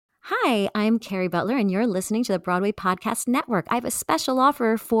Hi, I'm Carrie Butler, and you're listening to the Broadway Podcast Network. I have a special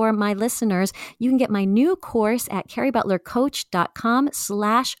offer for my listeners. You can get my new course at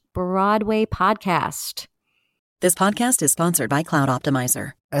carriebutlercoach.com/Broadway podcast. This podcast is sponsored by Cloud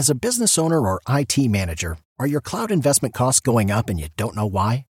Optimizer. As a business owner or IT manager, are your cloud investment costs going up and you don't know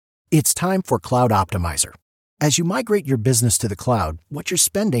why? It's time for Cloud Optimizer. As you migrate your business to the cloud, what you're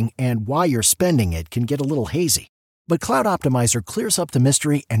spending and why you're spending it can get a little hazy. But Cloud Optimizer clears up the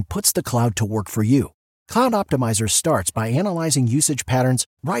mystery and puts the cloud to work for you. Cloud Optimizer starts by analyzing usage patterns,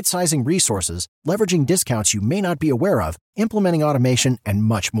 right-sizing resources, leveraging discounts you may not be aware of, implementing automation, and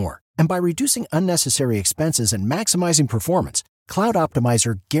much more. And by reducing unnecessary expenses and maximizing performance, Cloud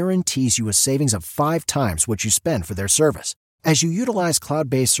Optimizer guarantees you a savings of 5 times what you spend for their service. As you utilize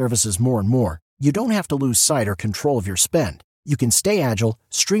cloud-based services more and more, you don't have to lose sight or control of your spend. You can stay agile,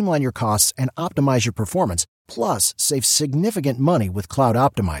 streamline your costs, and optimize your performance, plus save significant money with Cloud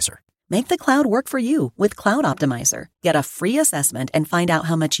Optimizer. Make the cloud work for you with Cloud Optimizer. Get a free assessment and find out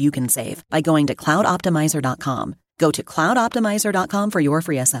how much you can save by going to cloudoptimizer.com. Go to cloudoptimizer.com for your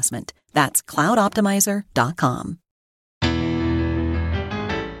free assessment. That's cloudoptimizer.com.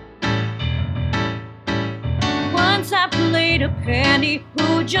 Once I played a penny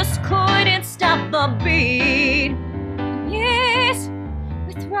who just couldn't stop the beat. Yes,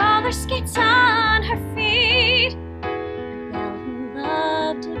 with roller skates on her feet. A girl who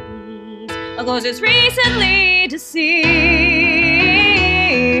loved to beat. Of course, it's recently deceased.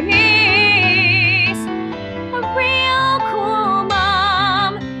 A real cool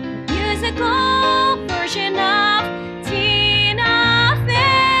mom, musical version of Tina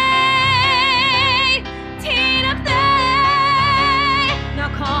Fey. Tina Fey. Now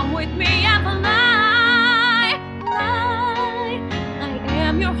come with me and fly. I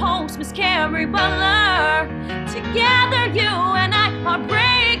am your host, Miss Carrie Butler. Together you and I are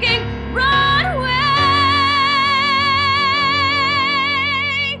breaking Broadway.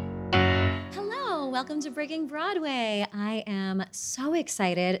 Hello, welcome to Breaking Broadway. I am so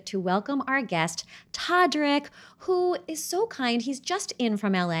excited to welcome our guest, Todrick, who is so kind. He's just in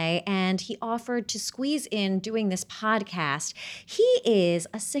from LA and he offered to squeeze in doing this podcast. He is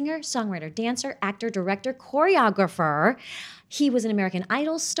a singer, songwriter, dancer, actor, director, choreographer. He was an American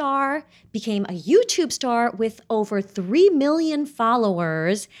Idol star, became a YouTube star with over 3 million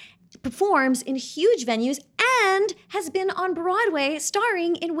followers, performs in huge venues, and has been on Broadway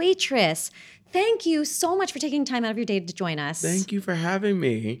starring in Waitress. Thank you so much for taking time out of your day to join us. Thank you for having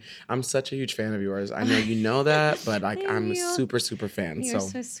me. I'm such a huge fan of yours. I know you know that, but I'm a super, super fan. You're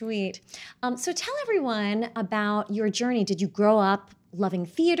so sweet. So tell everyone about your journey. Did you grow up loving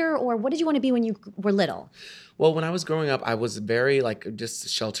theater, or what did you want to be when you were little? Well, when I was growing up, I was very just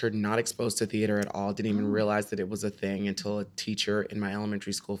sheltered, not exposed to theater at all. Didn't even realize that it was a thing until a teacher in my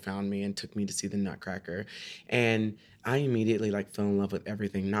elementary school found me and took me to see the Nutcracker. And I immediately fell in love with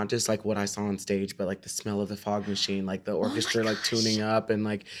everything, not just what I saw on stage, but the smell of the fog machine, the orchestra tuning up, and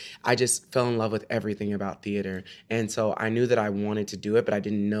I just fell in love with everything about theater. And so I knew that I wanted to do it, but I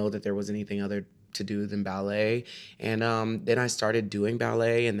didn't know that there was anything other to do than ballet. And then I started doing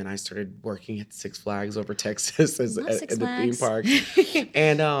ballet, and then I started working at Six Flags over Texas at the theme park.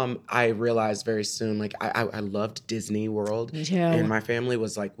 And I realized very soon, I loved Disney World. Me too. And my family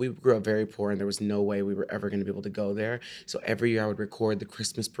was we grew up very poor, and there was no way we were ever going to be able to go there. So every year I would record the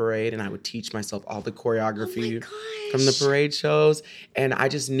Christmas parade, and I would teach myself all the choreography from the parade shows. And I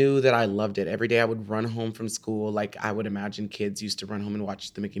just knew that I loved it. Every day I would run home from school, I would imagine kids used to run home and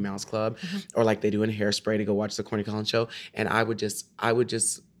watch the Mickey Mouse Club, or they do in Hairspray to go watch the Corny Collins show. And I would just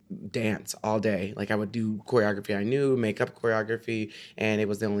dance all day. I would do choreography I knew, makeup choreography, and it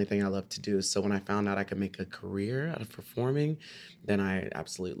was the only thing I loved to do. So when I found out I could make a career out of performing, then I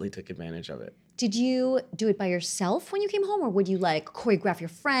absolutely took advantage of it. Did you do it by yourself when you came home, or would you choreograph your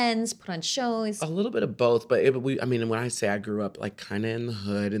friends, put on shows? A little bit of both, but when I say I grew up kind of in the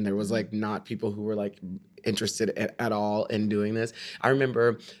hood, and there was not people who were interested at all in doing this. I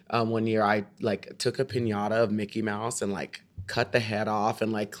remember one year I took a piñata of Mickey Mouse and cut the head off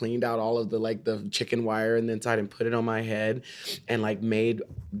and cleaned out all of the chicken wire in the inside and put it on my head, and made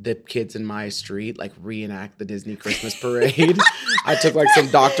the kids in my street reenact the Disney Christmas parade. I took some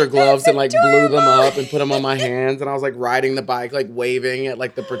doctor gloves and blew them up and put them on my hands, and I was riding the bike waving at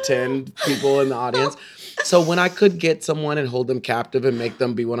the pretend people in the audience. So when I could get someone and hold them captive and make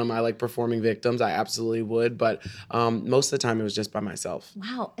them be one of my performing victims, I absolutely would. But most of the time it was just by myself.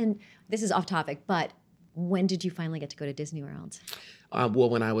 Wow. And this is off topic, but when did you finally get to go to Disney World? Well,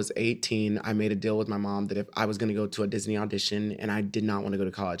 when I was 18, I made a deal with my mom that if I was going to go to a Disney audition, and I did not want to go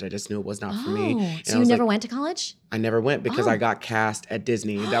to college. I just knew it was not for me. Oh, And so I you was never like, went to college? I never went because Oh. I got cast at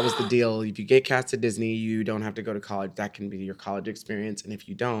Disney. That was the deal. If you get cast at Disney, you don't have to go to college. That can be your college experience. And if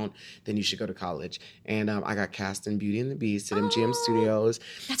you don't, then you should go to college. And I got cast in Beauty and the Beast at MGM Studios.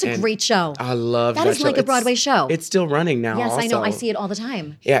 That's a And great show. I love that That is show. like a Broadway show. It's still running now. Yes, I know. I also. see it all the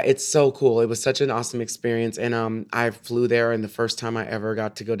time. Yeah, it's so cool. It was such an awesome experience. And I flew there, and the first time I ever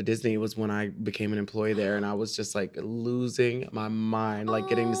got to go to Disney was when I became an employee there. And I was just like losing my mind, like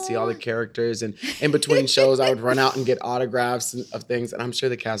getting to see all the characters. And in between shows, I would run out and get autographs of things. And I'm sure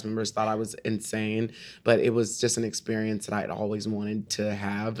the cast members thought I was insane, but it was just an experience that I'd always wanted to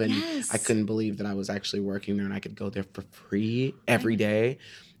have. And Yes. I couldn't believe that I was actually working there and I could go there for free every day.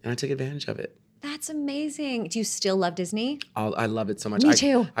 And I took advantage of it. That's amazing. Do you still love Disney? I love it so much. Me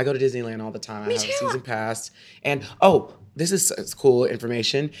too. I go to Disneyland all the time. Me I have too. a season pass. And this is it's cool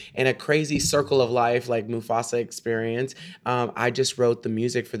information. In a crazy circle of life, like Mufasa experience, I just wrote the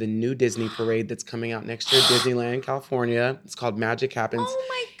music for the new Disney parade that's coming out next year, Disneyland, California. It's called Magic Happens. Oh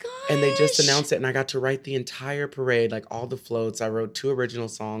my gosh. And they just announced it, and I got to write the entire parade, like all the floats. I wrote 2 original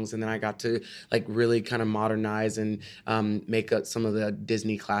songs, and then I got to like really kind of modernize and make some of the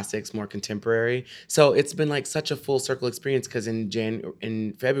Disney classics more contemporary. So it's been like such a full circle experience because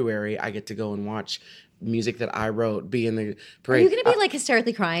in February I get to go and watch music that I wrote be in the Are parade. you going to be like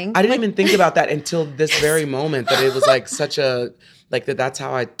hysterically crying? I didn't even think about that until this very moment, that it was like such a like that's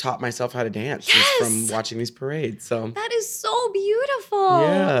how I taught myself how to dance, is from watching these parades. So That is so beautiful.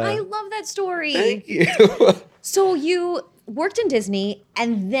 Yeah. I love that story. thank you. So you worked in Disney,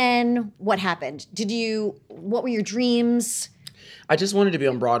 and then what happened? What were your dreams? I just wanted to be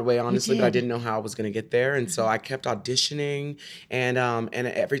on Broadway, honestly, but I did. didn't know how I was going to get there. And so I kept auditioning. And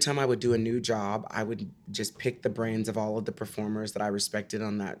every time I would do a new job, I would just pick the brains of all of the performers that I respected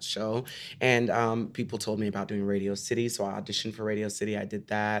on that show. And people told me about doing Radio City. So I auditioned for Radio City. I did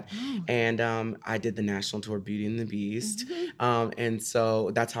that. And I did the national tour Beauty and the Beast. And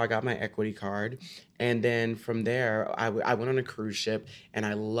so that's how I got my equity card. And then from there, I went on a cruise ship, and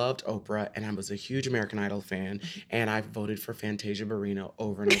I loved Oprah, and I was a huge American Idol fan, and I voted for Fantasia Barrino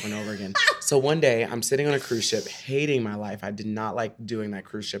over and over and over again. So one day, I'm sitting on a cruise ship, hating my life. I did not like doing that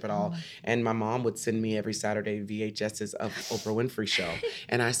cruise ship at all. And my mom would send me every Saturday VHSs of Oprah Winfrey Show.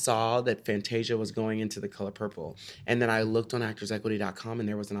 And I saw that Fantasia was going into The Color Purple. And then I looked on actorsequity.com, and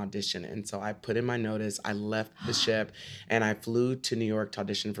there was an audition. And so I put in my notice, I left the ship, and I flew to New York to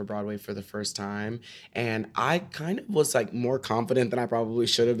audition for Broadway for the first time. And I kind of was like more confident than I probably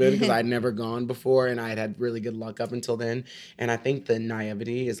should have been, because I'd never gone before, and I had really good luck up until then. And I think the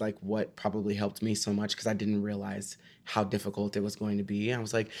naivety is like what probably helped me so much, because I didn't realize how difficult it was going to be. I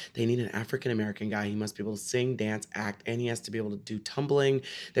was like, they need an African-American guy. He must be able to sing, dance, act, and he has to be able to do tumbling.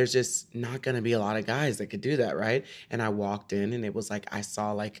 There's just not going to be a lot of guys that could do that, right? And I walked in, and it was like I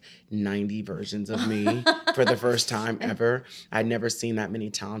saw like 90 versions of me for the first time ever. I'd never seen that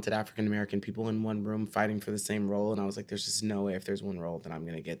many talented African-American people in one room fighting for the same role. And I was like, there's just no way, if there's one role, then I'm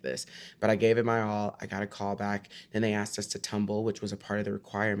going to get this. But I gave it my all. I got a call back. Then they asked us to tumble, which was a part of the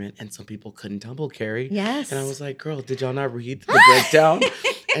requirement. And some people couldn't tumble, Carrie. Yes. And I was like, girl, did y'all not read the breakdown?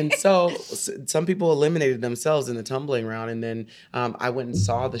 And so some people eliminated themselves in the tumbling round. And then I went and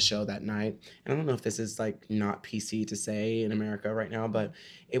saw the show that night. And I don't know if this is like not PC to say in America right now, but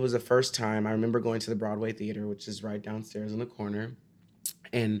it was the first time I remember going to the Broadway Theater, which is right downstairs in the corner,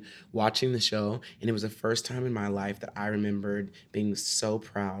 and watching the show. And it was the first time in my life that I remembered being so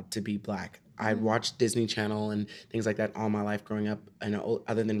proud to be Black. I watched Disney Channel and things like that all my life growing up. And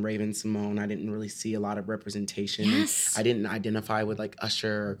other than Raven Simone, I didn't really see a lot of representation. Yes. I didn't identify with like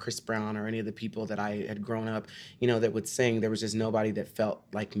Usher or Chris Brown or any of the people that I had grown up, that would sing. There was just nobody that felt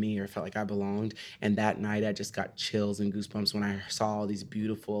like me or felt like I belonged. And that night I just got chills and goosebumps when I saw all these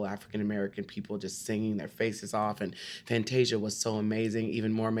beautiful African-American people just singing their faces off. And Fantasia was so amazing,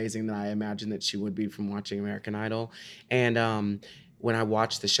 even more amazing than I imagined that she would be from watching American Idol. And when I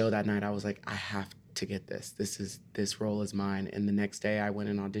watched the show that night, I was like, I have to get this. This role is mine. And the next day I went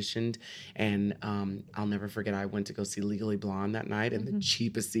and auditioned, and I'll never forget, I went to go see Legally Blonde that night in the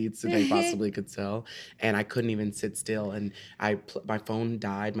cheapest seats that they possibly could sell. And I couldn't even sit still. And my phone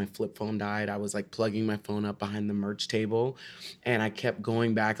died. My flip phone died. I was like plugging my phone up behind the merch table, and I kept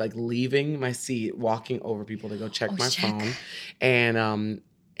going back, like leaving my seat, walking over people to go check my phone.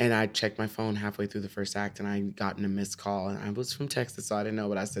 And I checked my phone halfway through the first act, and I gotten a missed call. And I was from Texas, so I didn't know,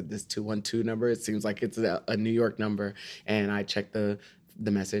 but I said, this 212 number, it seems like it's a New York number. And I checked the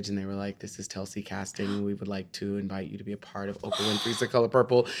message, and they were like, this is Telsey Casting. We would like to invite you to be a part of Oprah Winfrey's The Color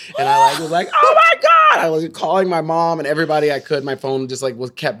Purple. And I was like, oh my God! I was calling my mom and everybody I could. My phone just like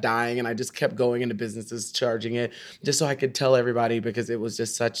kept dying, and I just kept going into businesses, charging it just so I could tell everybody, because it was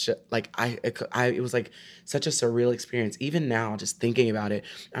just such it was like such a surreal experience. Even now, just thinking about it,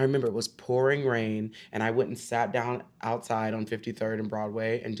 I remember it was pouring rain, and I went and sat down outside on 53rd and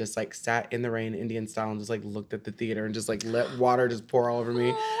Broadway and just like sat in the rain Indian style and just like looked at the theater and just like let water just pour all over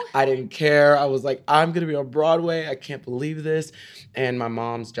me. I didn't care. I was like, I'm gonna be on Broadway. I can't believe this. And my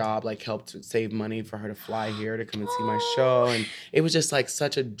mom's job like helped save money for her to fly here to come and see my show. And it was just like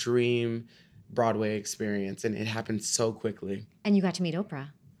such a dream Broadway experience, and it happened so quickly. And you got to meet Oprah.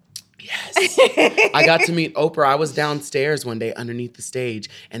 Yes. I got to meet Oprah. I was downstairs one day underneath the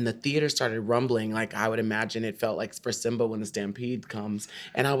stage, and the theater started rumbling like I would imagine it felt like for Simba when the stampede comes.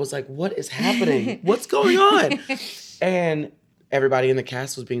 And I was like, what is happening? What's going on? And everybody in the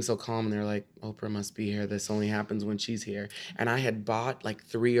cast was being so calm, and they're like, Oprah must be here. This only happens when she's here. And I had bought like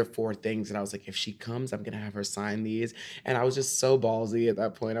 3 or 4 things, and I was like, if she comes, I'm going to have her sign these. And I was just so ballsy at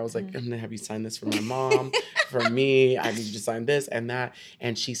that point. I was like, I'm going to have you sign this for my mom, for me. I need you to sign this and that.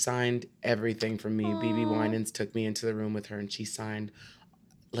 And she signed everything for me. BB Winans took me into the room with her, and she signed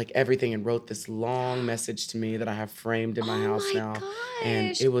like everything and wrote this long message to me that I have framed in my house now. Gosh.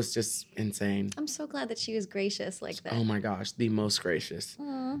 And it was just insane. I'm so glad that she was gracious like that. Oh my gosh, the most gracious.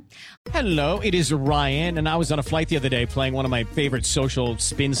 Hello, it is Ryan, and I was on a flight the other day playing one of my favorite social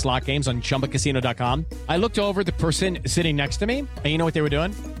spin slot games on ChumbaCasino.com. I looked over at the person sitting next to me, and you know what they were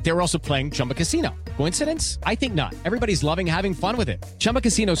doing? They were also playing Chumba Casino. Coincidence? I think not. Everybody's loving having fun with it. Chumba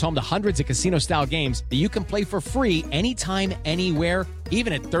Casino is home to hundreds of casino-style games that you can play for free anytime, anywhere,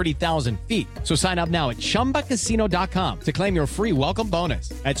 even at 30,000 feet. So sign up now at ChumbaCasino.com to claim your free welcome bonus.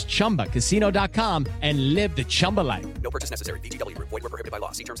 That's ChumbaCasino.com and live the Chumba life. No purchase necessary. VGW. Void were prohibited by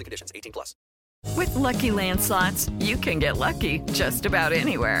law. See terms and conditions. 18 plus. With Lucky Land Slots, you can get lucky just about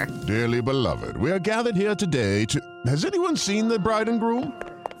anywhere. Dearly beloved, we are gathered here today to... Has anyone seen the bride and groom?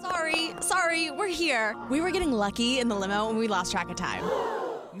 Sorry, we're here. We were getting lucky in the limo and we lost track of time.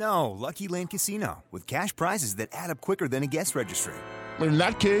 No, Lucky Land Casino, with cash prizes that add up quicker than a guest registry. In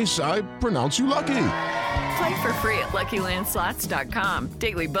that case, I pronounce you lucky. Play for free at LuckyLandSlots.com.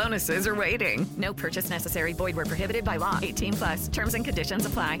 Daily bonuses are waiting. No purchase necessary. Void where prohibited by law. 18 plus. Terms and conditions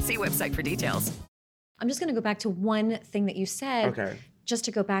apply. See website for details. I'm just going to go back to one thing that you said. Okay. Just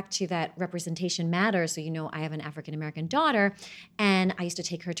to go back to that representation matters. So, you know, I have an African-American daughter, and I used to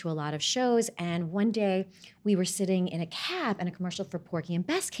take her to a lot of shows. And one day we were sitting in a cab, and a commercial for Porky and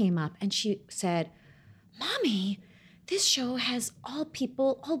Bess came up, and she said, Mommy, this show has all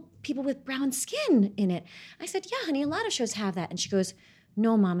people with brown skin in it. I said, yeah, honey, a lot of shows have that. And she goes,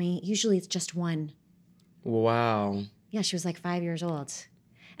 no, Mommy, usually it's just one. Wow. Yeah, she was like 5 years old.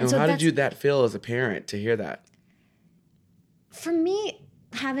 And so how did you feel as a parent to hear that? For me,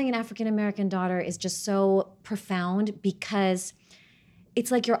 having an African-American daughter is just so profound because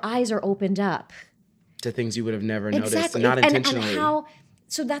it's like your eyes are opened up. To things you would have never noticed, exactly. and not intentionally. And how,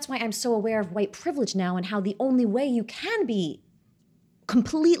 so that's why I'm so aware of white privilege now, and how the only way you can be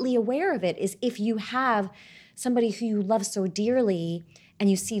completely aware of it is if you have somebody who you love so dearly and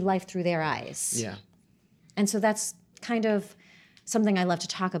you see life through their eyes. Yeah. And so that's kind of something I love to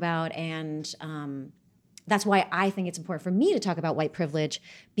talk about, and that's why I think it's important for me to talk about white privilege,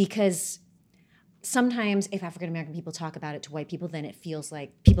 because sometimes if African-American people talk about it to white people, then it feels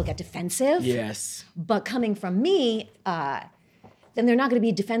like people get defensive. Yes. But coming from me, then they're not going to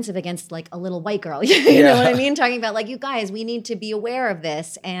be defensive against like a little white girl. You know what I mean? Talking about like, you guys, we need to be aware of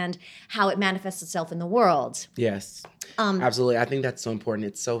this and how it manifests itself in the world. Yes. Absolutely. I think that's so important.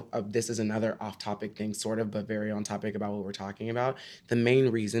 It's so, this is another off-topic thing, sort of, but very on topic about what we're talking about. The main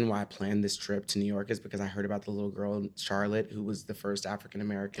reason why I planned this trip to New York is because I heard about the little girl, Charlotte, who was the first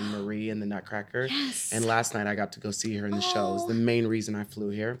African-American Marie in the Nutcracker. Yes. And last night I got to go see her in the show. It was the main reason I flew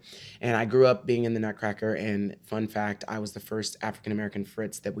here. And I grew up being in the Nutcracker, and fun fact, I was the first African-American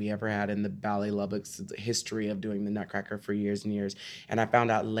Fritz that we ever had in the Ballet Lubbock's history of doing the Nutcracker for years and years. And I found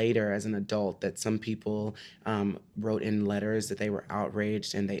out later as an adult that some people wrote in letters that they were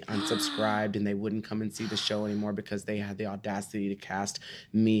outraged and they unsubscribed and they wouldn't come and see the show anymore because they had the audacity to cast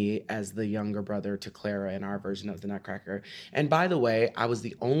me as the younger brother to Clara in our version of the Nutcracker. And by the way, I was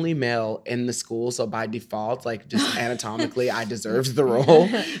the only male in the school, so by default, like just anatomically, I deserved the role.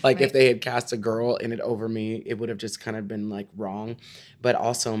 Like right. If they had cast a girl in it over me, it would have just kind of been like wrong. But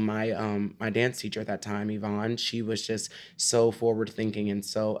also my dance teacher at that time, Yvonne, she was just so forward thinking and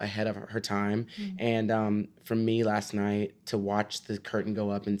so ahead of her time. And for me last night to watch the curtain go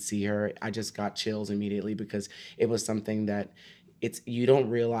up and see her, I just got chills immediately because it was something that you don't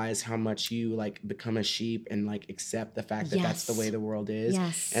realize how much you like become a sheep and like accept the fact that that's the way the world is.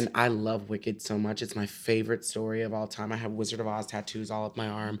 Yes. And I love Wicked so much. It's my favorite story of all time. I have Wizard of Oz tattoos all up my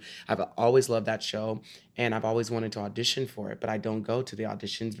arm. I've always loved that show, and I've always wanted to audition for it, but I don't go to the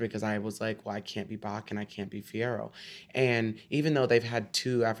auditions because I was like, well, I can't be Bach and I can't be Fiyero. And even though they've had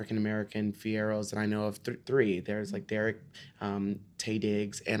 2 African-American Fiyeros that I know of, 3, there's like Derek Tay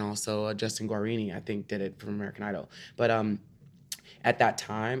Diggs and also Justin Guarini, I think, did it from American Idol. But at that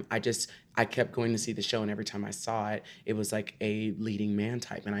time, I kept going to see the show, and every time I saw it, it was like a leading man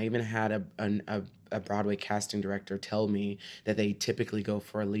type. And I even had a Broadway casting director tell me that they typically go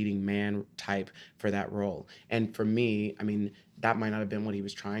for a leading man type for that role. And for me, I mean, that might not have been what he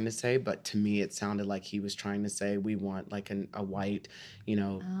was trying to say, but to me, it sounded like he was trying to say we want like a white,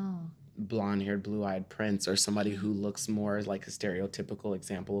 blonde-haired, blue-eyed prince, or somebody who looks more like a stereotypical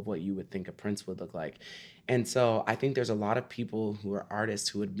example of what you would think a prince would look like. And so I think there's a lot of people who are artists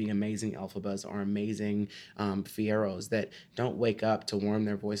who would be amazing Elphabas or amazing Fieros that don't wake up to warm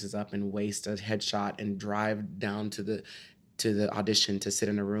their voices up and waste a headshot and drive down to the audition to sit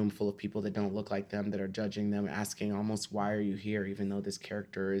in a room full of people that don't look like them, that are judging them, asking almost, why are you here, even though this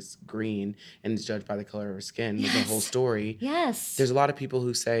character is green and is judged by the color of her skin. Yes. The whole story. Yes. There's a lot of people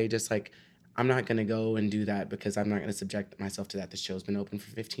who say just like, I'm not going to go and do that because I'm not going to subject myself to that. The show's been open for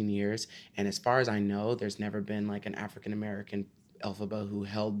 15 years. And as far as I know, there's never been like an African-American Elphaba who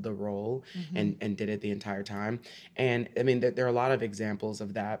held the role and did it the entire time. And I mean, there are a lot of examples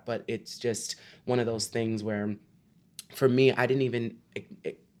of that, but it's just one of those things where for me, I didn't even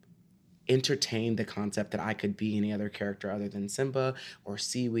entertain the concept that I could be any other character other than Simba or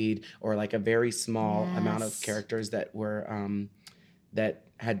Seaweed or like a very small amount of characters that were that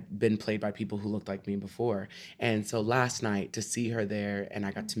had been played by people who looked like me before. And so last night, to see her there, and I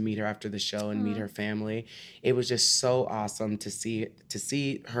got to meet her after the show and meet her family, it was just so awesome to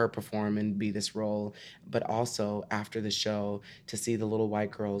see her perform and be this role, but also after the show, to see the little white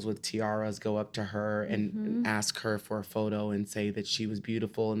girls with tiaras go up to her and ask her for a photo and say that she was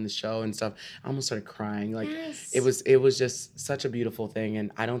beautiful in the show and stuff. I almost started crying. Like, it was just such a beautiful thing.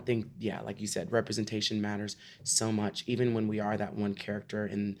 And I don't think, like you said, representation matters so much, even when we are that one character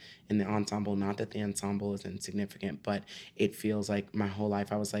in the ensemble. Not that the ensemble is insignificant, but it feels like my whole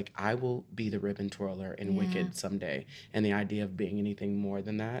life I was like, I will be the ribbon twirler in Wicked someday. And the idea of being anything more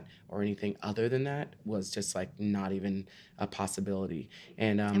than that or anything other than that was just like not even a possibility.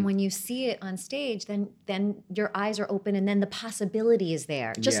 And when you see it on stage, then your eyes are open, and then the possibility is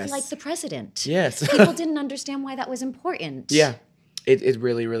there. Just like the president. Yes. People didn't understand why that was important. Yeah. It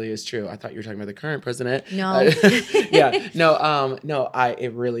really, really is true. I thought you were talking about the current president. No.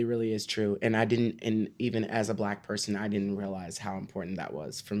 It really, really is true. And I didn't, and even as a Black person, I didn't realize how important that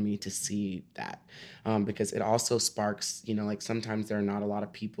was for me to see that. Because it also sparks, like sometimes there are not a lot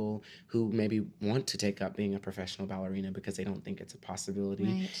of people who maybe want to take up being a professional ballerina because they don't think it's a possibility.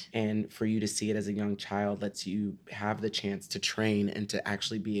 Right. And for you to see it as a young child lets you have the chance to train and to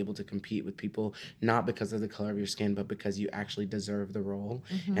actually be able to compete with people, not because of the color of your skin, but because you actually deserve the role.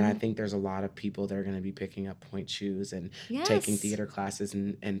 And I think there's a lot of people that are going to be picking up point shoes and taking theater classes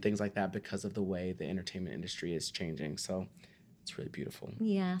and things like that because of the way the entertainment industry is changing. So it's really beautiful.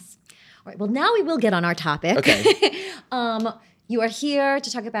 Yes. All right. Well, now we will get on our topic. Okay. You are here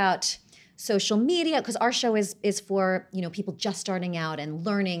to talk about social media, because our show is for people just starting out and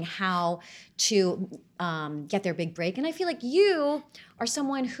learning how to get their big break. And I feel like you are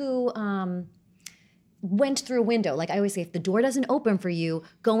someone who went through a window. Like I always say, if the door doesn't open for you,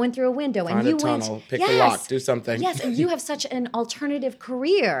 go in through a window. Find and you a tunnel, went, pick the lock, do something. Yes, and you have such an alternative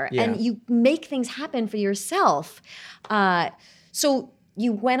career, and you make things happen for yourself. So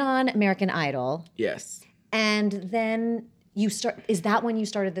you went on American Idol. Yes. And then is that when you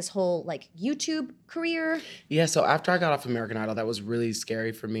started this whole like YouTube career? Yeah, so after I got off American Idol, that was really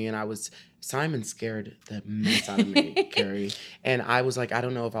scary for me, and Simon scared the mess out of me, Carrie. And I was like, I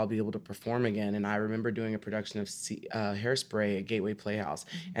don't know if I'll be able to perform again. And I remember doing a production of Hairspray at Gateway Playhouse,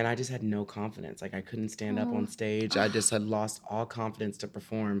 and I just had no confidence. Like I couldn't stand up on stage. I just had lost all confidence to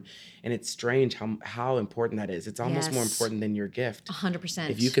perform. And it's strange how important that is. It's almost more important than your gift. 100%.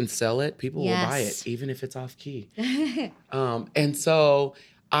 If you can sell it, people will buy it, even if it's off key. And so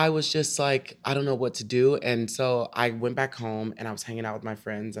I was just like, I don't know what to do. And so I went back home and I was hanging out with my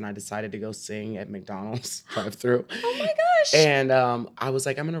friends, and I decided to go sing at McDonald's drive-thru. Oh my gosh. And I was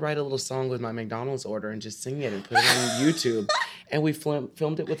like, I'm going to write a little song with my McDonald's order and just sing it and put it on YouTube. And we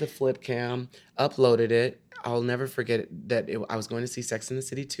filmed it with a flip cam, uploaded it. I'll never forget that I was going to see Sex and the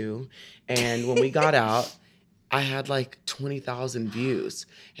City 2. And when we got out, I had like 20,000 views.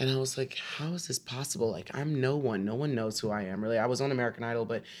 And I was like, how is this possible? Like, I'm no one. No one knows who I am, really. I was on American Idol,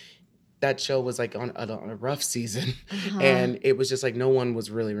 but that show was like on a rough season. And it was just like no one was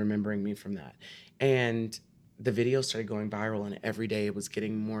really remembering me from that. And the video started going viral, and every day it was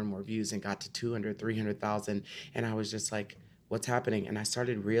getting more and more views and got to 200, 300,000. And I was just like, what's happening? And I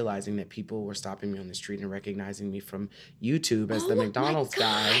started realizing that people were stopping me on the street and recognizing me from YouTube as the McDonald's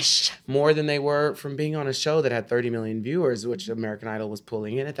guy more than they were from being on a show that had 30 million viewers, which American Idol was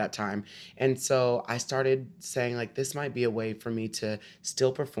pulling in at that time. And so I started saying, like, this might be a way for me to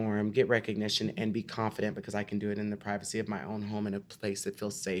still perform, get recognition, and be confident because I can do it in the privacy of my own home in a place that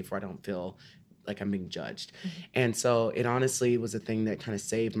feels safe, where I don't feel like I'm being judged. And so it honestly was a thing that kind of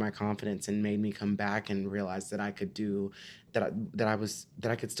saved my confidence and made me come back and realize that I could do that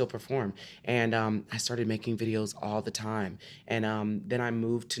I could still perform. And I started making videos all the time. And then I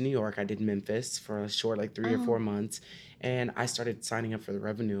moved to New York. I did Memphis for a short, like 3 or 4 months. And I started signing up for the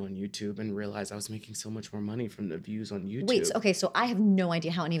revenue on YouTube and realized I was making so much more money from the views on YouTube. Wait, okay, so I have no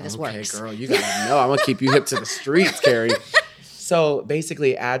idea how any of this works. Okay, girl, you gotta know. I'm gonna keep you hip to the streets, Carrie. So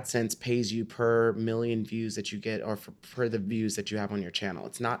basically, AdSense pays you per million views that you get, or per the views that you have on your channel.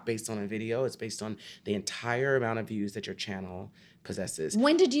 It's not based on a video. It's based on the entire amount of views that your channel possesses.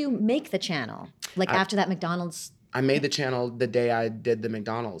 When did you make the channel? Like after that McDonald's? I made the channel the day I did the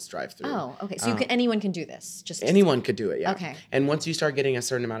McDonald's drive-thru. Oh, okay. So anyone can do this? Anyone could do it, yeah. Okay. And once you start getting a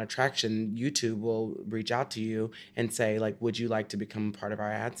certain amount of traction, YouTube will reach out to you and say, like, would you like to become part of our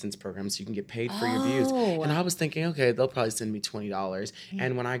AdSense program so you can get paid for your views? And I was thinking, okay, they'll probably send me $20.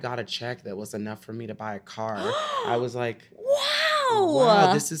 And when I got a check that was enough for me to buy a car, I was like,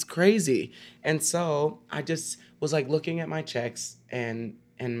 wow, this is crazy. And so I just was like looking at my checks and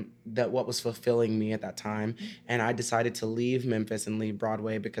that what was fulfilling me at that time. And I decided to leave Memphis and leave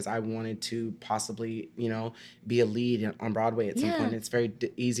Broadway because I wanted to possibly, be a lead on Broadway at some point. It's very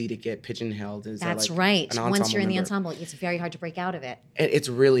easy to get pigeonholed. That's right. Once you're in the ensemble, it's very hard to break out of it. It's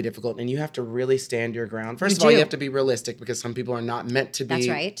really difficult, and you have to really stand your ground. First of all, you have to be realistic because some people are not meant to be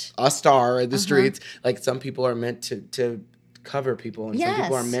a star in the streets. Like some people are meant to cover people, and some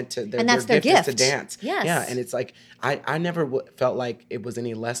people are meant to, and that's their gift is to dance. Yes. Yeah, and it's like I never felt like it was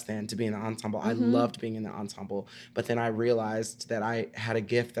any less than to be in the ensemble. I loved being in the ensemble, but then I realized that I had a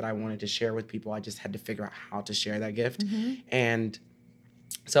gift that I wanted to share with people. I just had to figure out how to share that gift. And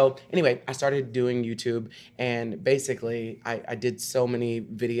so anyway, I started doing YouTube, and basically I did so many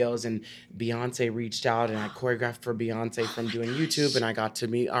videos, and Beyonce reached out, and I choreographed for Beyonce from doing YouTube, and I got to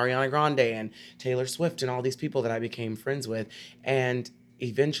meet Ariana Grande and Taylor Swift and all these people that I became friends with. And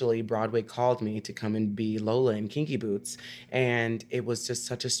eventually Broadway called me to come and be Lola in Kinky Boots, and it was just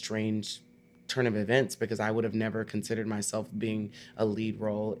such a strange turn of events because I would have never considered myself being a lead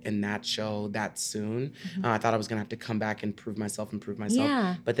role in that show that soon. I thought I was gonna have to come back and prove myself.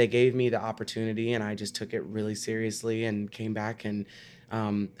 Yeah. But they gave me the opportunity, and I just took it really seriously and came back. And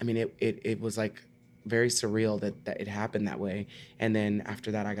it was like very surreal that it happened that way. And then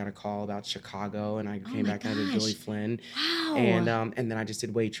after that, I got a call about Chicago, and I came back and I did Julie Flynn. Wow. And then I just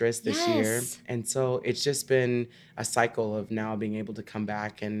did Waitress this year. And so it's just been a cycle of now being able to come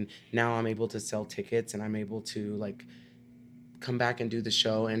back, and now I'm able to sell tickets, and I'm able to like come back and do the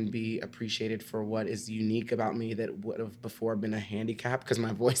show and be appreciated for what is unique about me that would have before been a handicap, because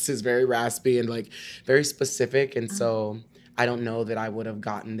my voice is very raspy and like very specific. And so I don't know that I would have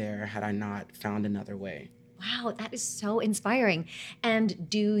gotten there had I not found another way. Wow, that is so inspiring. And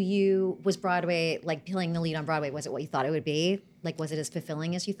was Broadway, like playing the lead on Broadway, was it what you thought it would be? Like, was it as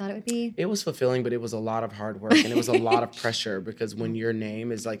fulfilling as you thought it would be? It was fulfilling, but it was a lot of hard work, and it was a lot of pressure because when your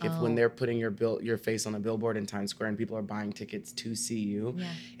name is like, when they're putting your face on a billboard in Times Square and people are buying tickets to see you,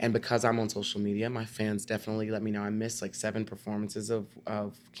 and because I'm on social media, my fans definitely let me know. I missed like 7 performances of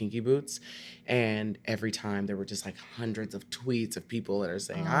Kinky Boots, and every time there were just like hundreds of tweets of people that are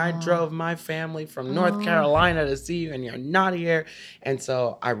saying, I drove my family from North Carolina to see you, and you're not here. And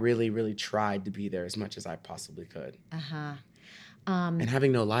so I really, really tried to be there as much as I possibly could. And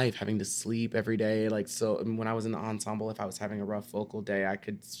having no life, having to sleep every day. Like, so when I was in the ensemble, if I was having a rough vocal day, I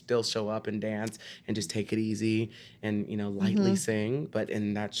could still show up and dance and just take it easy and, lightly sing. But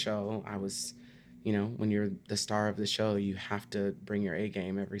in that show, I was, when you're the star of the show, you have to bring your A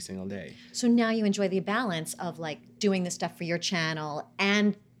game every single day. So now you enjoy the balance of like doing the stuff for your channel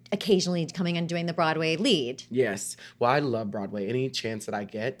and occasionally coming and doing the Broadway lead. Yes. Well, I love Broadway. Any chance that I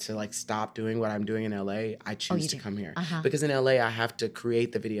get to like stop doing what I'm doing in LA, I choose to come here. Because in LA, I have to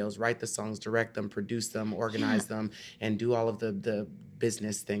create the videos, write the songs, direct them, produce them, organize them, and do all of the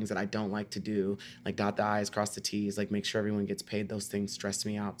business things that I don't like to do, like dot the I's, cross the T's, like make sure everyone gets paid. Those things stress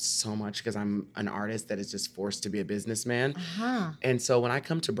me out so much because I'm an artist that is just forced to be a businessman. And so when I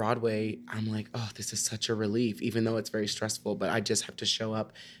come to Broadway, I'm like, oh, this is such a relief, even though it's very stressful, but I just have to show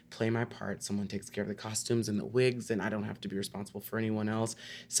up, play my part. Someone takes care of the costumes and the wigs, and I don't have to be responsible for anyone else.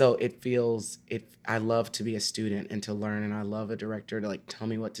 So I love to be a student and to learn, and I love a director to like tell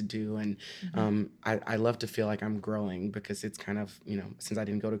me what to do. And I love to feel like I'm growing because it's kind of, since I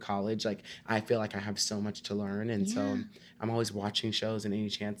didn't go to college, like I feel like I have so much to learn. And so I'm always watching shows, and any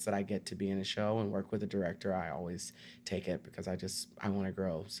chance that I get to be in a show and work with a director, I always take it because I want to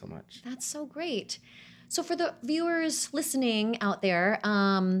grow so much. That's so great. So for the viewers listening out there,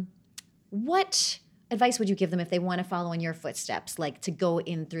 what advice would you give them if they want to follow in your footsteps, like to go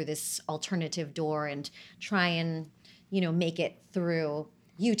in through this alternative door and try and, make it through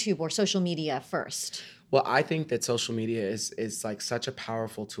YouTube or social media first? Well, I think that social media is like such a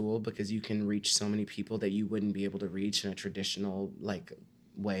powerful tool because you can reach so many people that you wouldn't be able to reach in a traditional like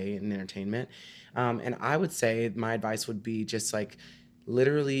way in entertainment. And I would say my advice would be just like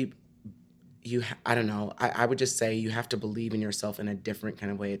literally I don't know. I would just say you have to believe in yourself in a different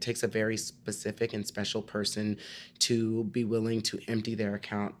kind of way. It takes a very specific and special person to be willing to empty their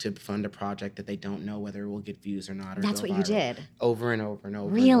account to fund a project that they don't know whether it will get views or not. Or That's go what you viral. did. Over and over and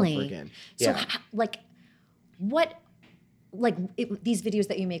over Really? and over again. So, Yeah. these videos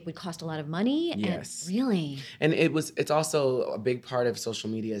that you make would cost a lot of money? Yes. Really? And it's also a big part of social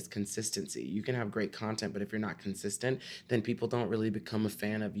media is consistency. You can have great content, but if you're not consistent, then people don't really become a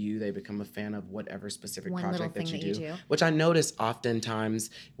fan of you. They become a fan of whatever specific One little project that thing you that do. you do. Which I notice oftentimes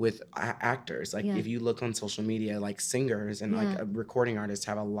with actors. Like Yeah. if you look on social media, like singers and like recording artists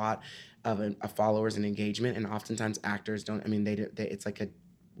have a lot of followers and engagement, and oftentimes actors don't. I mean, they it's like a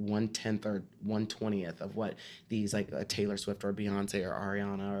 1/10 or 1/20th of what these like a Taylor Swift or Beyonce or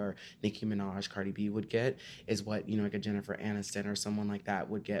Ariana or Nicki Minaj, Cardi B would get is what like a Jennifer Aniston or someone like that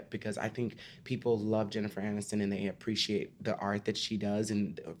would get, because I think people love Jennifer Aniston and they appreciate the art that she does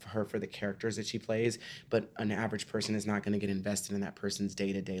and for the characters that she plays, but an average person is not going to get invested in that person's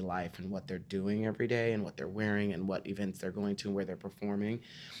day-to-day life and what they're doing every day and what they're wearing and what events they're going to and where they're performing.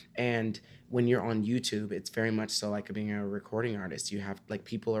 And when you're on YouTube, it's very much so like being a recording artist. You have like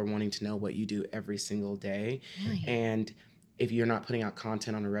people are wanting to know what you do every single day. Really? And if you're not putting out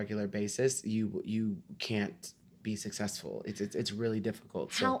content on a regular basis, you can't be successful. It's really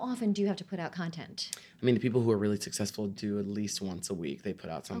difficult. How often do you have to put out content? I mean, the people who are really successful do at least once a week. They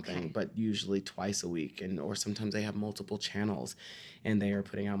put out something, Okay. but usually twice a week, or sometimes they have multiple channels, and they are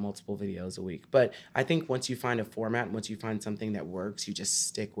putting out multiple videos a week. But I think once you find a format, once you find something that works, you just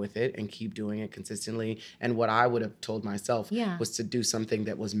stick with it and keep doing it consistently. And what I would have told myself was to do something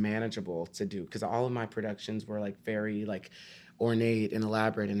that was manageable to do, because all of my productions were like very like ornate and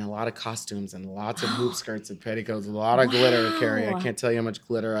elaborate and a lot of costumes and lots of hoop skirts and petticoats, a lot of glitter, Carrie. I can't tell you how much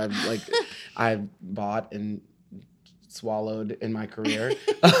glitter I've bought and swallowed in my career.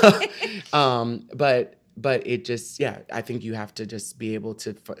 But it just, I think you have to just be able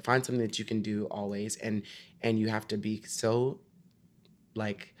to find something that you can do always, and you have to be so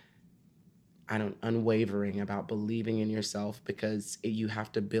like unwavering about believing in yourself, because you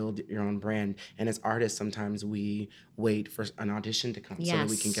have to build your own brand. And as artists, sometimes we wait for an audition to come so that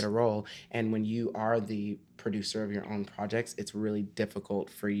we can get a role. And when you are the producer of your own projects, it's really difficult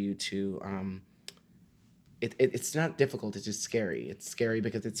for you to, it's not difficult, it's just scary. It's scary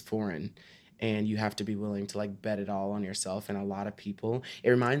because it's foreign. And you have to be willing to like bet it all on yourself. And a lot of people, it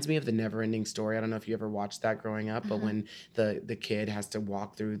reminds me of the Never Ending Story. I don't know if you ever watched that growing up, but when the kid has to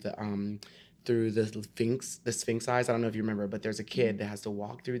walk through the Sphinx eyes. I don't know if you remember, but there's a kid that has to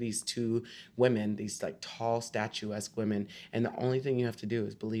walk through these two women, these like tall, statuesque women, and the only thing you have to do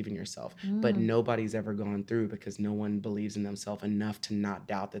is believe in yourself. But nobody's ever gone through because no one believes in themselves enough to not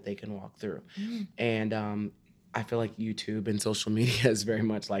doubt that they can walk through. And I feel like YouTube and social media is very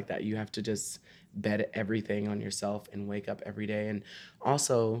much like that. You have to just bet everything on yourself and wake up every day, and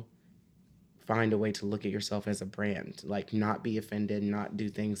also find a way to look at yourself as a brand, like not be offended, not do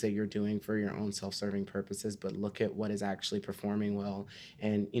things that you're doing for your own self-serving purposes, but look at what is actually performing well.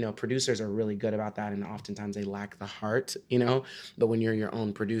 And, producers are really good about that, and oftentimes they lack the heart, but when you're your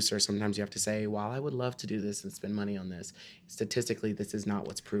own producer, sometimes you have to say, while I would love to do this and spend money on this, statistically, this is not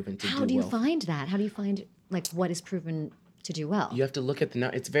what's proven to do well. How do you find that? How do you find like what is proven to do well? You have to look at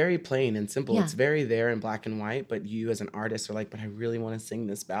it's very plain and simple. Yeah. It's very there in black and white, but you as an artist are like, but I really want to sing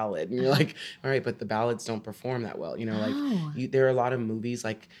this ballad. And you're like, all right, but the ballads don't perform that well. There are a lot of movies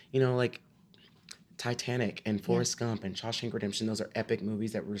like Titanic and Forrest Gump and Shawshank Redemption, those are epic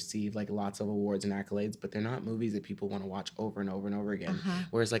movies that receive like lots of awards and accolades, but they're not movies that people want to watch over and over and over again.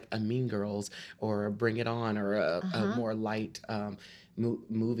 Whereas like a Mean Girls or a Bring It On or a more light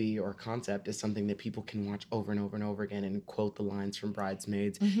movie or concept is something that people can watch over and over and over again and quote the lines from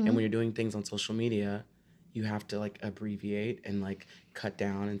Bridesmaids. And when you're doing things on social media, you have to like abbreviate and like cut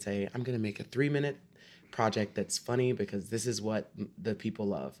down and say, I'm going to make a 3-minute project that's funny because this is what the people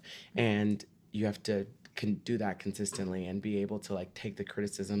love. And you have to do that consistently and be able to like take the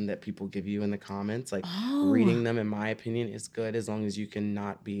criticism that people give you in the comments. Like reading them, in my opinion, is good as long as you can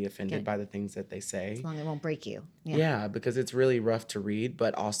not be offended by the things that they say. As long as it won't break you. Yeah, because it's really rough to read.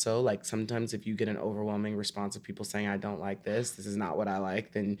 But also, like, sometimes if you get an overwhelming response of people saying, I don't like this is not what I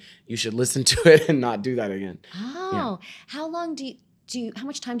like, then you should listen to it and not do that again. Oh, how long how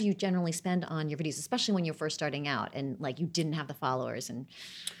much time do you generally spend on your videos, especially when you're first starting out and like you didn't have the followers? And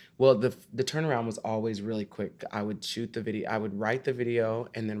well, the turnaround was always really quick. I would shoot the video, I would write the video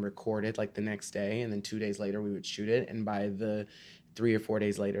and then record it like the next day, and then 2 days later we would shoot it, and by the 3 or 4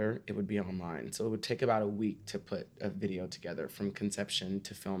 days later it would be online. So it would take about a week to put a video together, from conception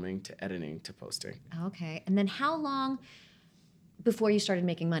to filming to editing to posting. Okay, and then how long before you started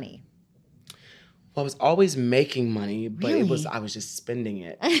making money? Well, I was always making money, but Really? I was just spending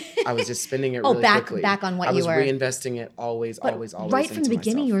it. I was just spending it really quickly. back on what I you was were reinvesting it always. Right from the beginning,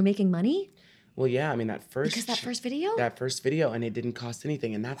 myself. you were making money? Well, yeah, I mean that first video? That first video, and it didn't cost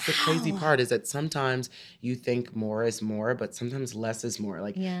anything. And that's the crazy part, is that sometimes you think more is more, but sometimes less is more.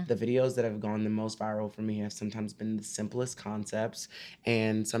 Like the videos that have gone the most viral for me have sometimes been the simplest concepts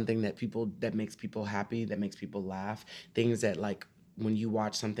and something that makes people happy, that makes people laugh. Things that like, when you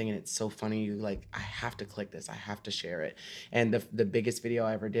watch something and it's so funny, you like, I have to click this, I have to share it. And the biggest video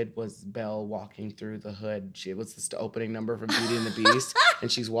I ever did was Belle walking through the hood. It was just the opening number from Beauty and the Beast, and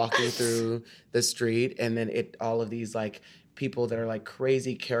she's walking through the street, and then all of these like people that are like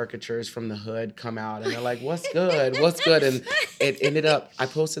crazy caricatures from the hood come out, and they're like, what's good, and it ended up, I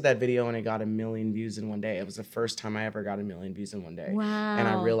posted that video and it got 1 million views in one day. It was the first time I ever got 1 million views in one day. Wow. And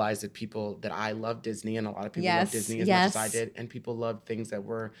I realized that I love Disney, and a lot of people love Disney as much as I did, and people loved things that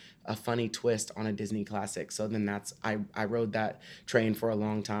were a funny twist on a Disney classic. So then I rode that train for a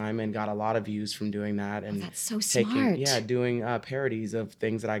long time and got a lot of views from doing that. And that's so smart. Doing parodies of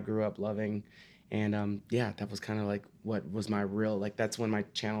things that I grew up loving. And that was kind of like what was my real, like, that's when my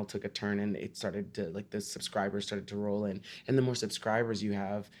channel took a turn, and it started to, like, the subscribers started to roll in. And the more subscribers you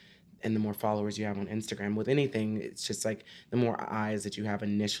have and the more followers you have on Instagram, with anything, it's just like the more eyes that you have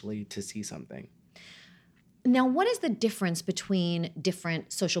initially to see something. Now, what is the difference between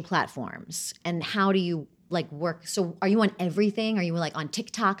different social platforms, and how do you like work? So are you on everything? Are you like on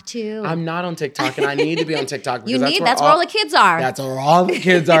TikTok too? I'm not on TikTok, and I need to be on TikTok. Because that's where all the kids are. That's where all the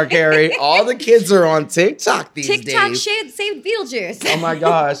kids are, Carrie. All the kids are on TikTok these days. TikTok saved Beetlejuice. Oh my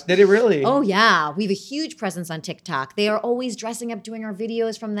gosh. Did it really? Oh yeah. We have a huge presence on TikTok. They are always dressing up, doing our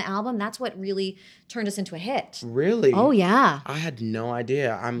videos from the album. That's what really turned us into a hit. Really? Oh yeah. I had no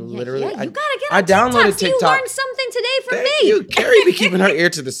idea. Literally. Yeah, you gotta get on I downloaded TikTok. So you learned something today from Thank me. you. Carrie be keeping her ear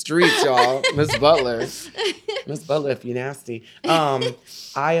to the streets, y'all. Miss Butler. Miss Butler, if you nasty. I'm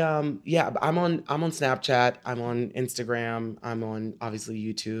on Snapchat, I'm on Instagram, I'm on obviously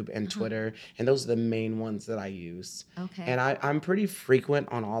YouTube and Twitter, and those are the main ones that I use. Okay. And I'm pretty frequent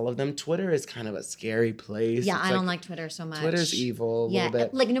on all of them. Twitter is kind of a scary place. Yeah, I don't like Twitter so much. Twitter's evil a little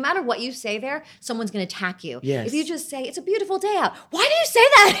bit. Like no matter what you say there, someone's gonna attack you. Yes. If you just say it's a beautiful day out, why do you say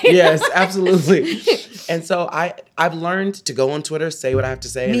that? Yes, absolutely. And so I've learned to go on Twitter, say what I have to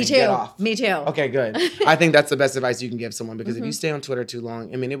say, and then get off. Me too. Okay, good. I think that's the best advice you can give someone, because if you stay on Twitter too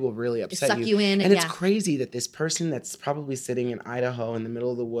long, I mean, it will really upset suck you in, and it's crazy that this person that's probably sitting in Idaho in the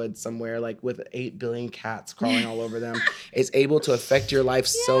middle of the woods somewhere, like with 8 billion cats crawling all over them, is able to affect your life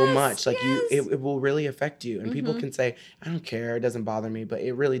so much. Like it will really affect you. And people can say, I don't care, it doesn't bother me, but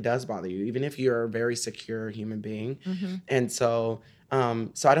it really does bother you, even if you're a very secure human being. And so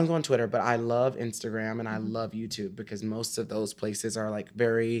I don't go on Twitter, but I love Instagram and I love YouTube, because most of those places are like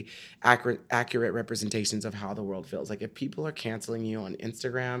very accurate representations of how the world feels. Like if people are canceling you on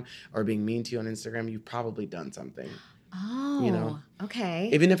Instagram or being mean to you on Instagram, you've probably done something. Oh, you know? Okay.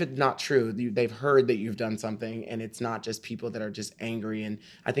 Even if it's not true, they've heard that you've done something, and it's not just people that are just angry. And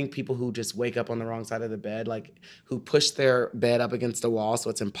I think people who just wake up on the wrong side of the bed, like who push their bed up against a wall so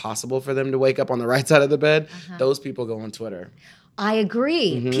it's impossible for them to wake up on the right side of the bed, those people go on Twitter. I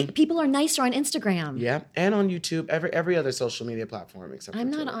agree. People are nicer on Instagram. Yeah, and on YouTube, every other social media platform except for I'm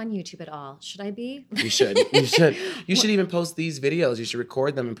Twitter. not on YouTube at all. Should I be? You should. You should. You should even post these videos. You should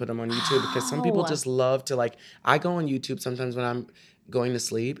record them and put them on YouTube, because some people just love to, like, I go on YouTube sometimes when I'm going to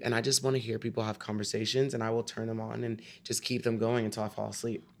sleep, and I just want to hear people have conversations, and I will turn them on and just keep them going until I fall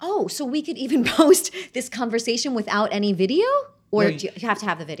asleep. Oh, so we could even post this conversation without any video? Or No, do you have to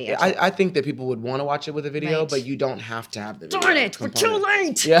have the video? I think that people would want to watch it with a video, Right. but you don't have to have the video. Darn it, we're too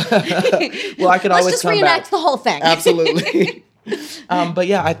late. Yeah. Well, I could Let's always just come reenact back. the whole thing. Absolutely. But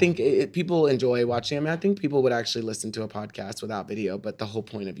yeah, I think people enjoy watching. I mean, I think people would actually listen to a podcast without video, but the whole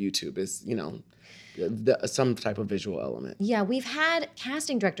point of YouTube is, some type of visual element. Yeah, we've had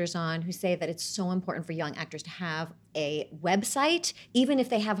casting directors on who say that it's so important for young actors to have a website, even if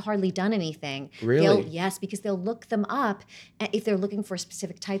they have hardly done anything. Really? Yes, because they'll look them up. And if they're looking for a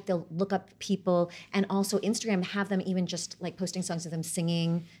specific type, they'll look up people. And also Instagram, have them even just like posting songs of them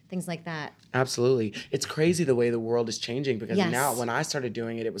singing, things like that. Absolutely. It's crazy the way the world is changing because Yes. now when I started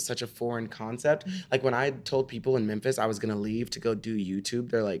doing it, it was such a foreign concept. Like when I told people in Memphis I was going to leave to go do YouTube,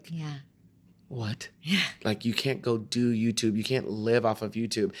 they're like, Yeah. what? Yeah. Like you can't go do YouTube. You can't live off of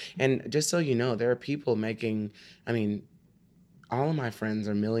YouTube. And just so you know, there are people making, all of my friends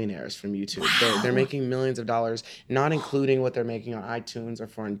are millionaires from YouTube. Wow. They're making millions of dollars, not including what they're making on iTunes or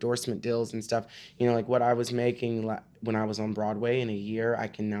for endorsement deals and stuff. Like what I was making when I was on Broadway in a year, I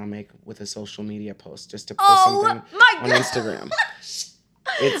can now make with a social media post just to post something on Instagram.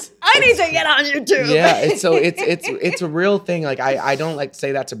 I need to get on YouTube. Yeah, it's a real thing. Like I don't like to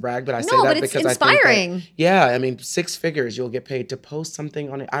say that to brag, but I say that but it's because inspiring. I think that, 6 figures you'll get paid to post something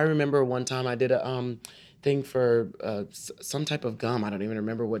on it. I remember one time I did a thing for some type of gum. I don't even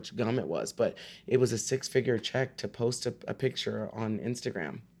remember which gum it was, but it was a 6-figure check to post a picture on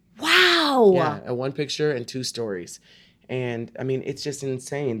Instagram. Wow. Yeah, a 1 picture and 2 stories. And it's just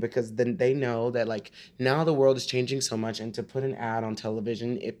insane because then they know that like now the world is changing so much, and to put an ad on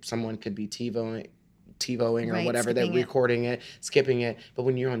television, if someone could be TiVoing or Right, whatever, they're skipping it. recording it, skipping it. But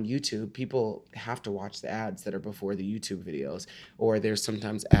when you're on YouTube, people have to watch the ads that are before the YouTube videos, or there's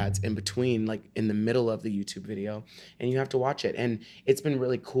sometimes ads in between, like in the middle of the YouTube video, and you have to watch it. And it's been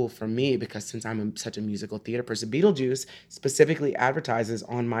really cool for me because since I'm such a musical theater person, Beetlejuice specifically advertises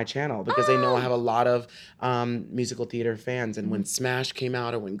on my channel because they know I have a lot of musical theater fans. And when Smash came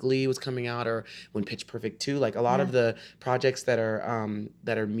out, or when Glee was coming out, or when Pitch Perfect 2, like a lot of the projects that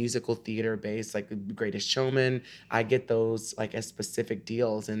are musical theater based, like Greatest Showman, I get those like as specific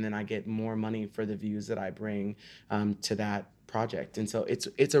deals, and then I get more money for the views that I bring to that project. And so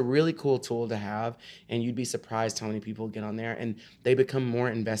it's a really cool tool to have, and you'd be surprised how many people get on there and they become more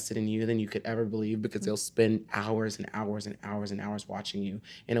invested in you than you could ever believe, because they'll spend hours and hours and hours and hours watching you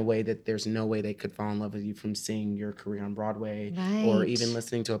in a way that there's no way they could fall in love with you from seeing your career on Broadway or Right. even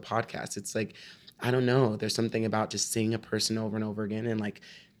listening to a podcast. It's like, I don't know, there's something about just seeing a person over and over again and like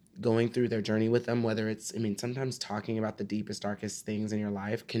going through their journey with them, whether it's, sometimes talking about the deepest, darkest things in your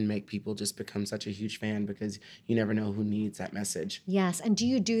life can make people just become such a huge fan, because you never know who needs that message. Yes. And do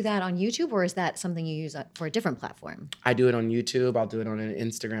you do that on YouTube, or is that something you use for a different platform? I do it on YouTube. I'll do it on an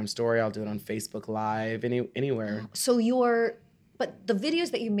Instagram story. I'll do it on Facebook Live, anywhere. So but the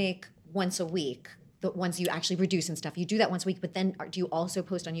videos that you make once a week, the ones you actually produce and stuff, you do that once a week, but then do you also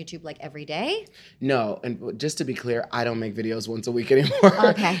post on YouTube like every day? No, and just to be clear, I don't make videos once a week anymore.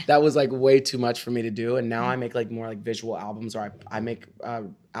 Okay. That was like way too much for me to do, and now I make like more like visual albums, or I make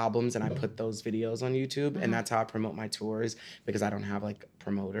albums and I put those videos on YouTube, and that's how I promote my tours, because I don't have like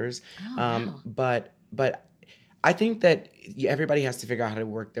promoters. Wow. But I think that everybody has to figure out how to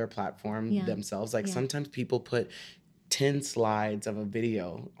work their platform themselves. Like sometimes people put 10 slides of a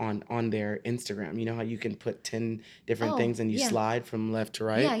video on their Instagram. You know how you can put 10 different things and you slide from left to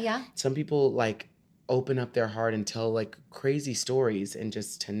right? Yeah. Some people like open up their heart and tell like crazy stories in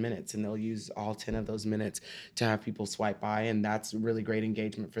just 10 minutes, and they'll use all 10 of those minutes to have people swipe by, and that's really great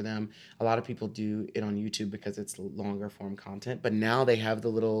engagement for them. A lot of people do it on YouTube because it's longer form content, but now they have the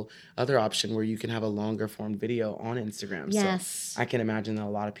little other option where you can have a longer form video on Instagram. Yes. So I can imagine that a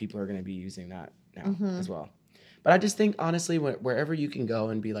lot of people are going to be using that now as well. But I just think, honestly, wherever you can go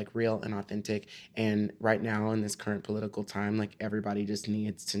and be like real and authentic, and right now in this current political time, like everybody just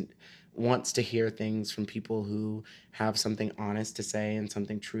wants to hear things from people who have something honest to say and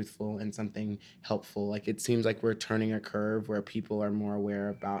something truthful and something helpful. Like it seems like we're turning a curve where people are more aware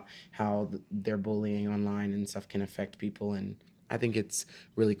about how their bullying online and stuff can affect people. And I think it's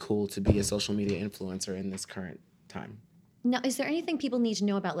really cool to be a social media influencer in this current time. Now, is there anything people need to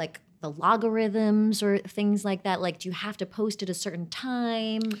know about like the logarithms or things like that? Like, do you have to post at a certain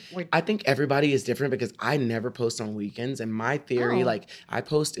time? Or... I think everybody is different, because I never post on weekends. And my theory, like I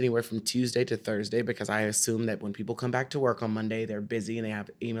post anywhere from Tuesday to Thursday, because I assume that when people come back to work on Monday, they're busy and they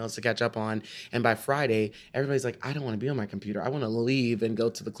have emails to catch up on. And by Friday, everybody's like, I don't want to be on my computer. I want to leave and go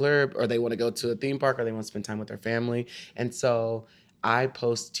to the club, or they want to go to a theme park, or they want to spend time with their family. And so I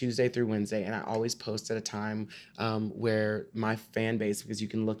post Tuesday through Wednesday, and I always post at a time where my fan base, because you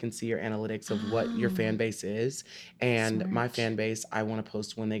can look and see your analytics of what your fan base is. And my fan base, I want to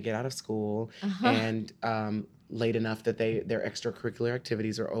post when they get out of school and late enough that their extracurricular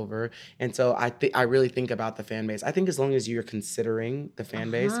activities are over. And so I really think about the fan base. I think as long as you're considering the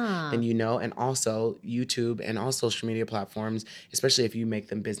fan base, then you know. And also YouTube and all social media platforms, especially if you make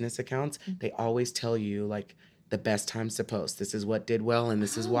them business accounts, they always tell you like the best times to post. This is what did well and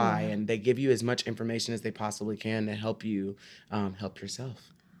this is why. And they give you as much information as they possibly can to help you help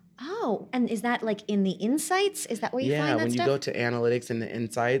yourself. Oh, and is that like in the insights? Is that where you find that when stuff? you go to analytics and the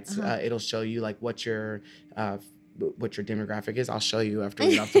insights, it'll show you like what your demographic is. I'll show you after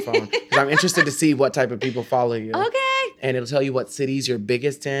we get off the phone, because I'm interested to see what type of people follow you. Okay. And it'll tell you what cities you're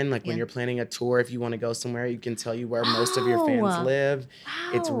biggest in. Like when you're planning a tour, if you want to go somewhere, you can tell you where most of your fans live.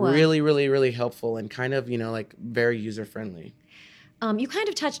 Wow. It's really, really, really helpful and kind of, like very user friendly. You kind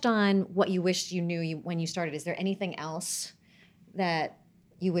of touched on what you wished you knew when you started. Is there anything else that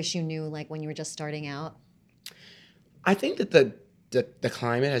you wish you knew, like when you were just starting out? I think that the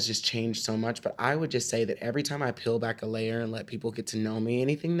climate has just changed so much, but I would just say that every time I peel back a layer and let people get to know me,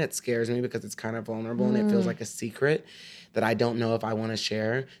 anything that scares me because it's kind of vulnerable and it feels like a secret that I don't know if I want to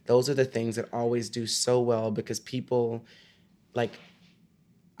share, those are the things that always do so well, because people, like,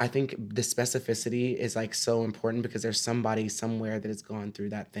 I think the specificity is like so important because there's somebody somewhere that has gone through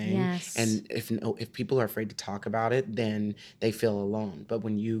that thing. Yes. And if people are afraid to talk about it, then they feel alone. But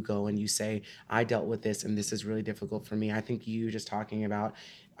when you go and you say, I dealt with this and this is really difficult for me, I think you just talking about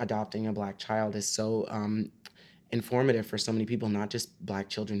adopting a Black child is so informative for so many people, not just Black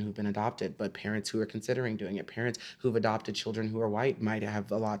children who've been adopted, but parents who are considering doing it. Parents who've adopted children who are white might have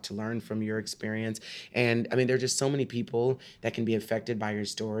a lot to learn from your experience. And I mean, there's just so many people that can be affected by your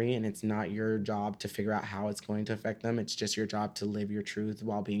story, and it's not your job to figure out how it's going to affect them. It's just your job to live your truth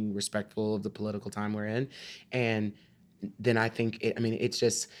while being respectful of the political time we're in. And then I think it's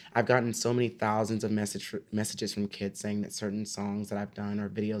just, I've gotten so many thousands of messages from kids saying that certain songs that I've done or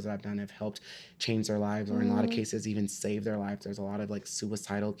videos that I've done have helped change their lives, or in a lot of cases even save their lives. There's a lot of like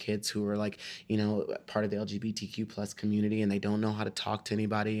suicidal kids who are like, part of the LGBTQ plus community, and they don't know how to talk to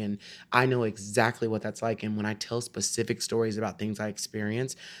anybody. And I know exactly what that's like. And when I tell specific stories about things I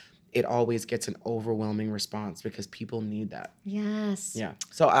experience, it always gets an overwhelming response because people need that. Yes. Yeah.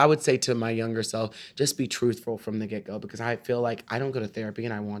 So I would say to my younger self, just be truthful from the get-go, because I feel like I don't go to therapy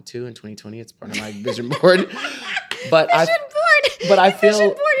and I want to in 2020. It's part of my vision board. But I feel vision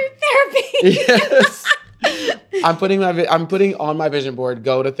board in therapy. Yes. I'm putting on my vision board,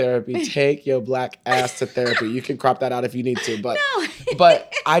 go to therapy, take your Black ass to therapy. You can crop that out if you need to, but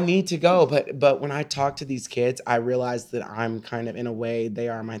but I need to go. But when I talk to these kids, I realize that I'm kind of, in a way, they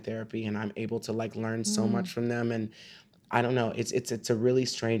are my therapy, and I'm able to like learn so much from them. And I don't know, it's a really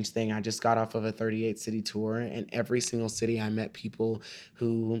strange thing. I just got off of a 38 city tour, and every single city I met people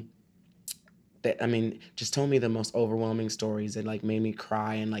who just told me the most overwhelming stories that like made me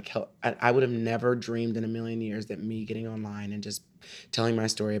cry, and like I would have never dreamed in a million years that me getting online and just telling my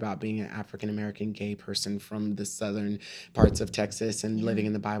story about being an African-American gay person from the southern parts of Texas and living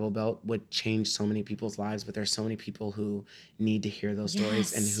in the Bible Belt would change so many people's lives. But there's so many people who need to hear those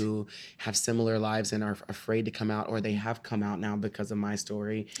stories and who have similar lives and are afraid to come out, or they have come out now because of my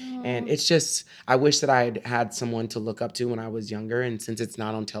story. And it's just, I wish that I had someone to look up to when I was younger. And since it's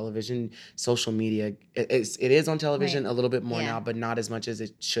not on television, social media, it is on television a little bit more now, but not as much as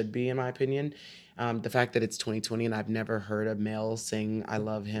it should be, in my opinion. The fact that it's 2020 and I've never heard a male sing "I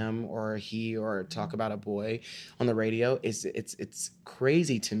love him" or "he" or talk about a boy on the radio it's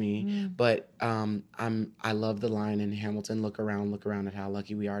crazy to me. But I love the line in Hamilton, look around at how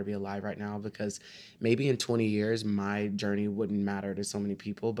lucky we are to be alive right now, because maybe in 20 years my journey wouldn't matter to so many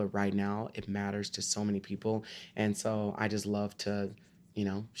people, but right now it matters to so many people. And so I just love to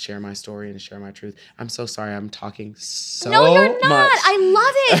share my story and share my truth. I'm so sorry I'm talking so much. No, you're not. I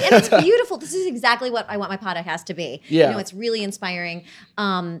love it. And it's beautiful. This is exactly what I want my podcast to be. Yeah. It's really inspiring.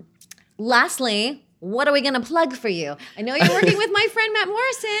 Lastly, what are we going to plug for you? I know you're working with my friend Matt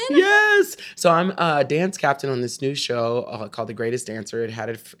Morrison. Yes. So I'm a dance captain on this new show called The Greatest Dancer. It had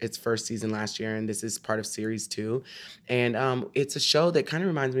its first season last year, and this is part of series 2. And it's a show that kind of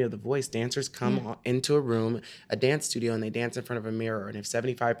reminds me of The Voice. Dancers come into a room, a dance studio, and they dance in front of a mirror. And if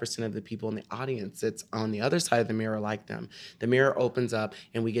 75% of the people in the audience that's on the other side of the mirror like them, the mirror opens up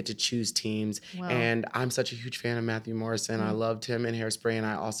and we get to choose teams. Wow. And I'm such a huge fan of Matthew Morrison. I loved him in Hairspray, and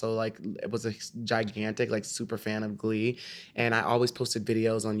I also was a gigantic gigantic, like super fan of Glee. And I always posted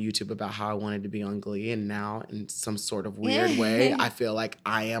videos on YouTube about how I wanted to be on Glee. And now in some sort of weird way, I feel like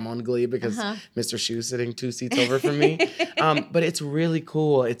I am on Glee because Mr. Shu's sitting 2 seats over from me. But it's really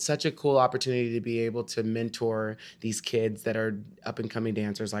cool. It's such a cool opportunity to be able to mentor these kids that are up and coming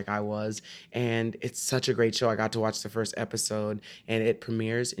dancers like I was. And it's such a great show. I got to watch the first episode, and it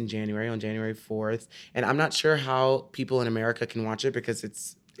premieres in January, on January 4th. And I'm not sure how people in America can watch it because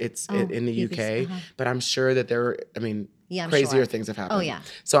it's in the UK, but I'm sure that crazier things have happened. Oh, yeah.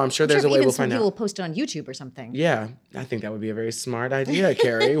 So I'm sure there's a way we'll find out. People will post it on YouTube or something. Yeah, I think that would be a very smart idea,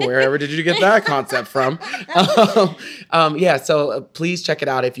 Carrie. Wherever did you get that concept from? So please check it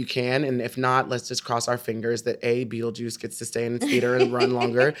out if you can. And if not, let's just cross our fingers that A, Beetlejuice gets to stay in its theater and run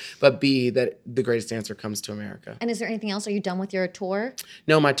longer, but B, that The Greatest Dancer comes to America. And is there anything else? Are you done with your tour?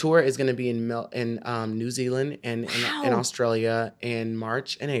 No, my tour is going to be in New Zealand and in Australia in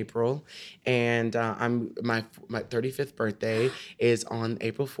March and April. And my 35th birthday is on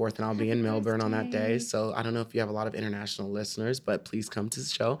April 4th, and I'll be in Melbourne on that day. So I don't know if you have a lot of international listeners, but please come to the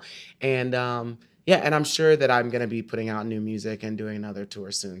show. And and I'm sure that I'm going to be putting out new music and doing another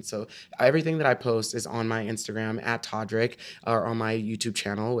tour soon. So everything that I post is on my Instagram at Todrick, or on my YouTube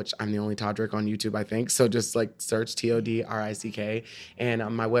channel, which I'm the only Todrick on YouTube, I think. So just like search Todrick.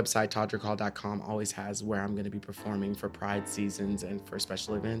 And my website, todrickhall.com, always has where I'm going to be performing for Pride seasons and for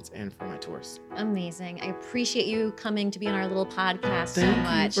special events and for my tours. Amazing. I appreciate you coming to be on our little podcast so Thank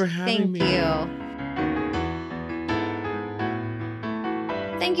much. you for having me. Thank you.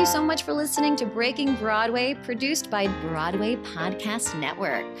 Thank you so much for listening to Breaking Broadway, produced by Broadway Podcast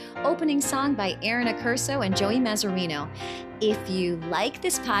Network. Opening song by Aaron Accurso and Joey Mazzarino. If you like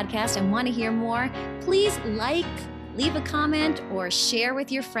this podcast and want to hear more, please leave a comment, or share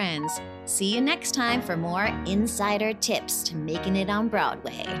with your friends. See you next time for more insider tips to making it on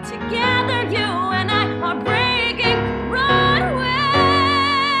Broadway. Together you and I are breaking Broadway.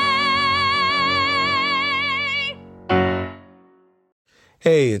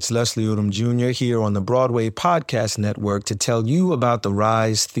 Hey, it's Leslie Odom Jr. here on the Broadway Podcast Network to tell you about the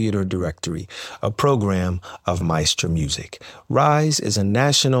Rise Theater Directory, a program of Maestro Music. Rise is a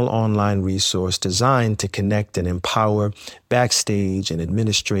national online resource designed to connect and empower backstage and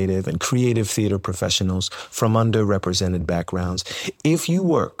administrative and creative theater professionals from underrepresented backgrounds. If you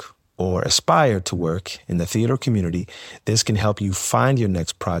work or aspire to work in the theater community, this can help you find your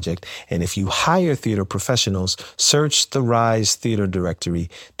next project. And if you hire theater professionals, search the Rise Theater Directory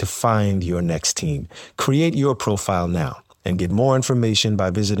to find your next team. Create your profile now and get more information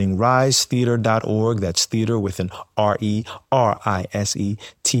by visiting risetheater.org. That's theater with an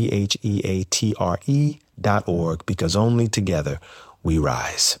RERISETHEATRE.org, because only together we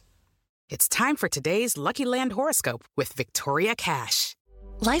rise. It's time for today's Lucky Land horoscope with Victoria Cash.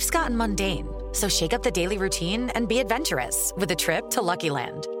 Life's gotten mundane, so shake up the daily routine and be adventurous with a trip to Lucky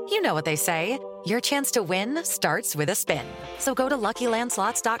Land. You know what they say, your chance to win starts with a spin. So go to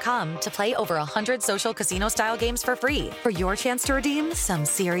LuckyLandSlots.com to play over 100 social casino-style games for free for your chance to redeem some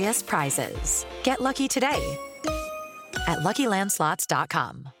serious prizes. Get lucky today at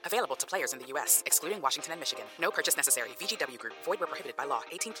LuckyLandSlots.com. Available to players in the U.S., excluding Washington and Michigan. No purchase necessary. VGW Group. Void where prohibited by law.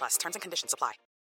 18+. Terms and conditions apply.